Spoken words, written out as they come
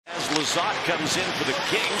Lizotte comes in for the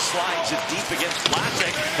Kings, slides it deep against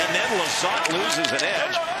Vlasic, and then Lizotte loses an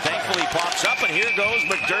edge. Thankfully pops up, and here goes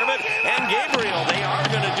MacDermid and Gabriel. They are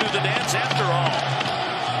going to do the dance after all.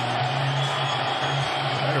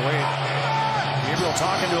 Anyway, Gabriel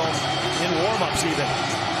talking to him in warm-ups even.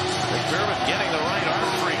 MacDermid getting the right arm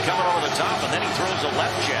free, coming over the top, and then he throws a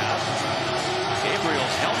left jab.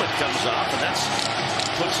 Gabriel's helmet comes off, and that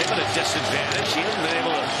puts him at a disadvantage. He hasn't been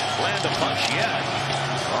able to land a punch yet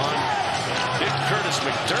on big Kurtis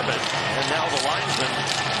MacDermid, and now the linesmen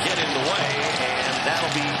get in the way, and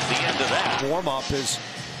that'll be the end of that. Warm-up is,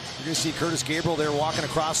 you're going to see Kurtis Gabriel there walking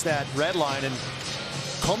across that red line, and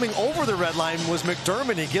coming over the red line was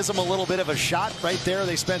MacDermid. He gives him a little bit of a shot right there.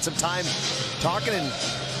 They spent some time talking, and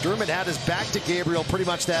MacDermid had his back to Gabriel pretty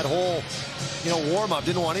much that whole warm-up.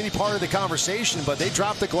 Didn't want any part of the conversation, but they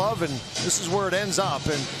dropped the glove, and this is where it ends up.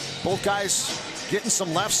 And both guys getting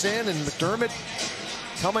some lefts in, and MacDermid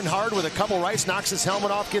coming hard with a couple rights, knocks his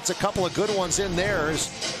helmet off, gets a couple of good ones in there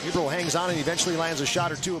as Gabriel hangs on and eventually lands a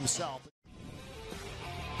shot or two himself.